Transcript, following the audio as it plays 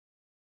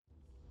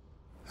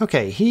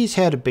Okay, here's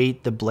how to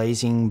beat the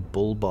Blazing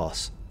Bull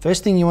boss.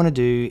 First thing you want to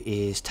do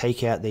is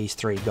take out these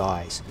three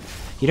guys.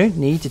 You don't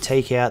need to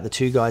take out the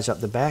two guys up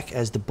the back,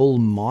 as the bull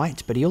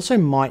might, but he also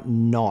might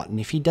not, and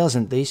if he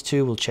doesn't, these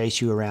two will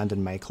chase you around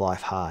and make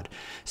life hard.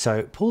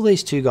 So pull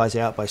these two guys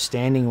out by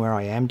standing where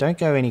I am. Don't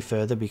go any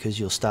further because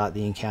you'll start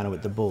the encounter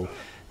with the bull.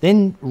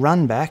 Then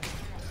run back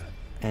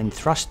and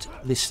thrust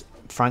this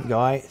front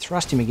guy,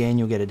 thrust him again,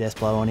 you'll get a death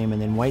blow on him,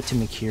 and then wait to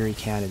Mikiri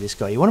counter this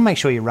guy. You want to make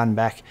sure you run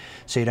back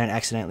so you don't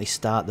accidentally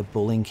start the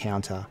bull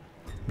encounter.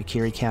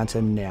 Mikiri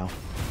counter now.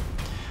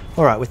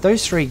 Alright, with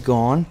those three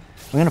gone,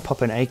 I'm going to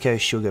pop an Echo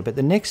Sugar, but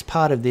the next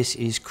part of this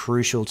is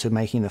crucial to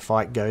making the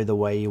fight go the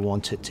way you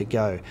want it to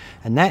go.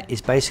 And that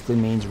is basically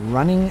means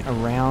running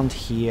around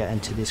here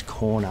and to this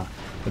corner.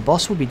 The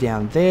boss will be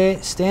down there,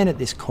 stand at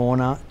this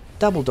corner,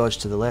 double dodge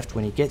to the left.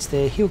 When he gets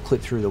there, he'll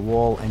clip through the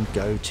wall and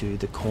go to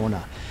the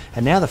corner.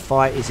 And now the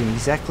fight is in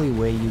exactly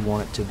where you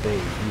want it to be.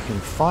 You can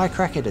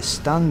Firecracker to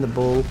stun the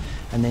bull,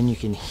 and then you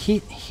can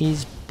hit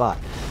his butt.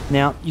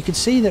 Now, you can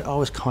see that I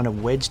was kind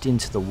of wedged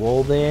into the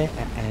wall there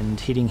and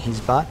hitting his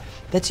butt.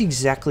 That's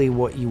exactly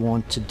what you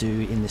want to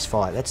do in this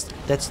fight.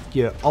 That's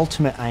your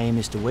ultimate aim,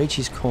 is to wedge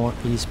his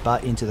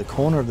butt into the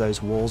corner of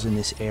those walls in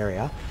this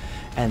area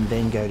and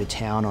then go to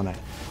town on it.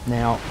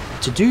 Now,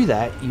 to do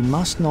that, you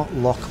must not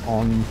lock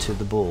on to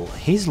the bull.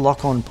 His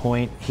lock-on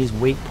point, his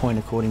weak point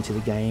according to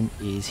the game,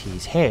 is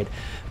his head.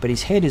 But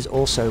his head is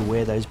also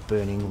where that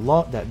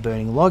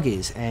burning log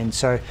is. And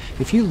so,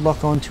 if you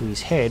lock onto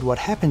his head, what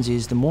happens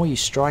is the more you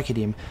strike at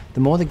him, the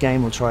more the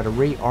game will try to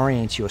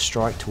reorient your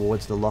strike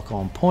towards the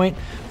lock-on point,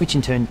 which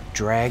in turn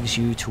drags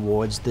you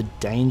towards the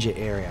danger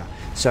area.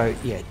 So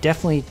yeah,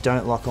 definitely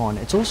don't lock on.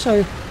 It's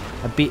also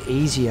a bit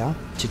easier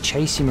to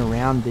chase him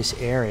around this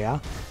area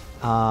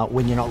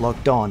when you're not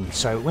locked on.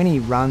 So when he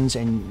runs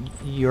and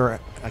you're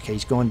okay,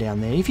 he's gone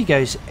down there. If he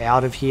goes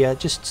out of here,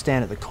 just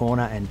stand at the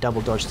corner and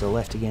double dodge to the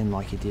left again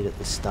like you did at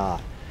the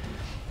start.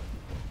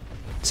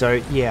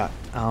 So yeah,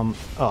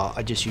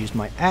 I just used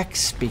my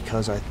axe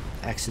because I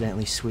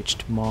accidentally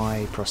switched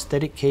my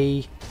prosthetic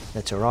key.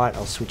 That's alright,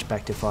 I'll switch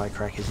back to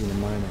Firecrackers in a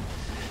moment.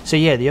 So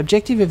yeah, the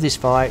objective of this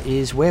fight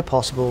is, where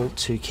possible,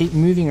 to keep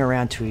moving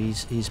around to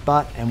his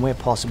butt, and where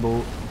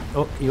possible...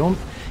 Oh,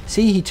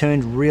 see, he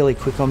turned really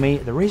quick on me.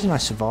 The reason I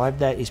survived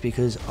that is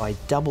because I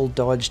double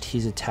dodged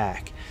his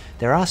attack.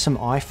 There are some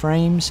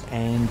iframes,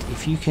 and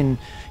if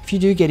you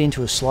do get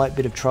into a slight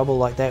bit of trouble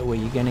like that where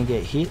you're going to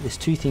get hit, there's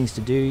two things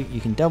to do. You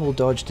can double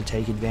dodge to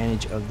take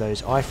advantage of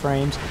those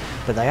iframes,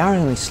 but they are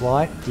only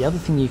slight. The other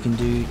thing you can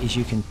do is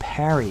you can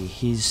parry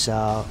his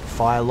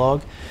fire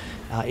log.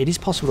 It is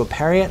possible to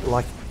parry it,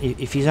 like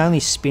if he's only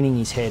spinning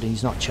his head and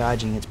he's not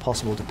charging, it's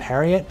possible to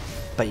parry it,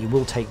 but you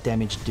will take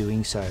damage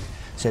doing so.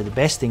 So the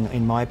best thing,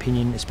 in my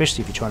opinion,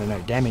 especially if you're trying to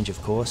note damage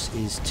of course,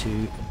 is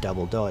to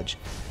double dodge.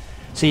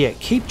 So yeah,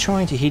 keep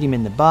trying to hit him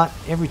in the butt.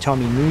 Every time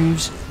he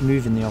moves,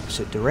 move in the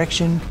opposite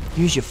direction.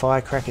 Use your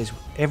Firecrackers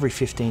every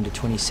 15 to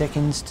 20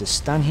 seconds to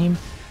stun him.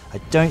 I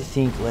don't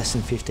think less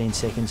than 15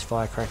 seconds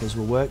Firecrackers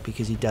will work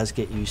because he does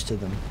get used to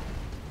them.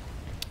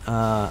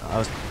 I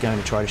was going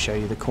to try to show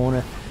you the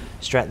corner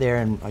strat there,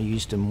 and I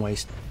used and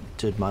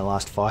wasted my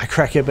last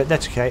Firecracker, but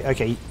that's okay.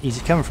 Okay,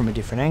 he's coming from a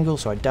different angle,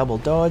 so I double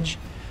dodge.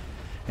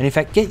 And in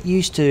fact, get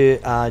used to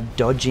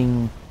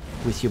dodging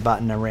with your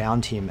button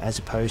around him as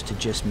opposed to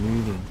just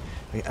moving.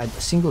 A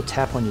single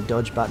tap on your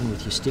dodge button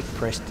with your stick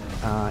pressed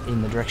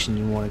in the direction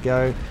you want to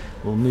go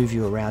will move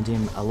you around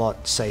him a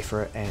lot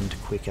safer and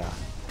quicker.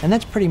 And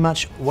that's pretty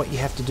much what you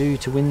have to do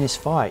to win this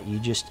fight. You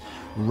just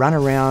run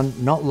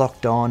around, not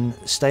locked on,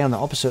 stay on the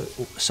opposite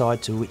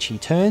side to which he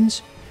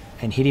turns,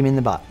 and hit him in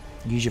the butt.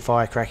 Use your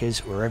Firecrackers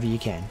wherever you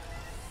can.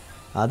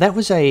 That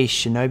was a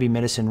Shinobi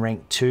Medicine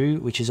rank 2,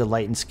 which is a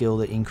latent skill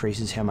that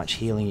increases how much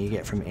healing you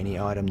get from any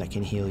item that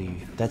can heal you.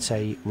 That's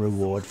a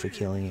reward for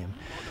killing him.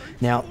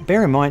 Now,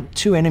 bear in mind,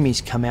 2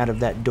 enemies come out of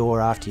that door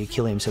after you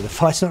kill him, so the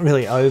fight's not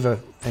really over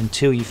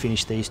until you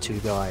finish these 2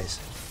 guys.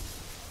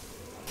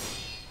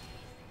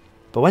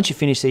 But once you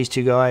finish these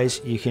 2 guys,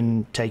 you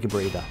can take a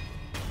breather.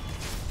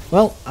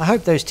 Well, I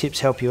hope those tips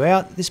help you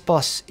out. This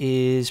boss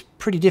is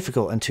pretty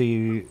difficult until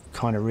you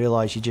kind of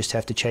realise you just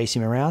have to chase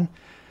him around.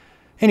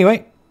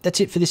 Anyway, that's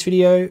it for this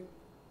video.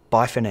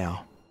 Bye for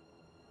now.